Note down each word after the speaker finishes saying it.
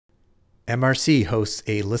MRC hosts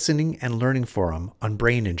a listening and learning forum on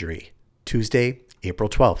brain injury, Tuesday, April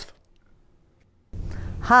 12th.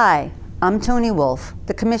 Hi, I'm Toni Wolf,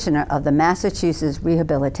 the Commissioner of the Massachusetts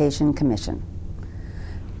Rehabilitation Commission.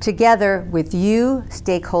 Together with you,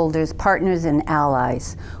 stakeholders, partners, and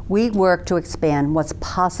allies, we work to expand what's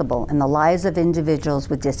possible in the lives of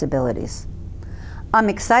individuals with disabilities. I'm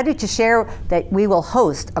excited to share that we will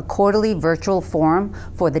host a quarterly virtual forum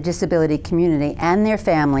for the disability community and their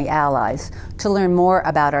family allies to learn more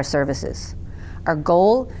about our services. Our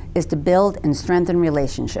goal is to build and strengthen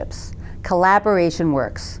relationships. Collaboration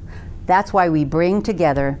works. That's why we bring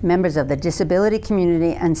together members of the disability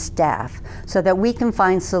community and staff so that we can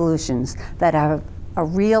find solutions that have a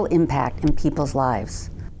real impact in people's lives.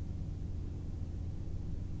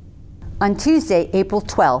 On Tuesday, April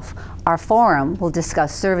 12th, our forum will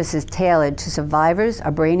discuss services tailored to survivors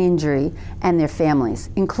of brain injury and their families,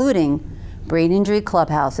 including Brain Injury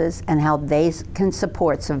Clubhouses and how they can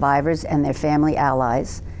support survivors and their family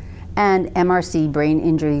allies, and MRC Brain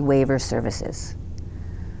Injury Waiver services.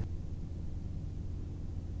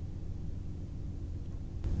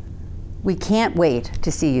 We can't wait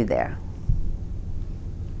to see you there.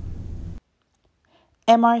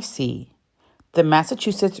 MRC, the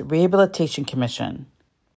Massachusetts Rehabilitation Commission,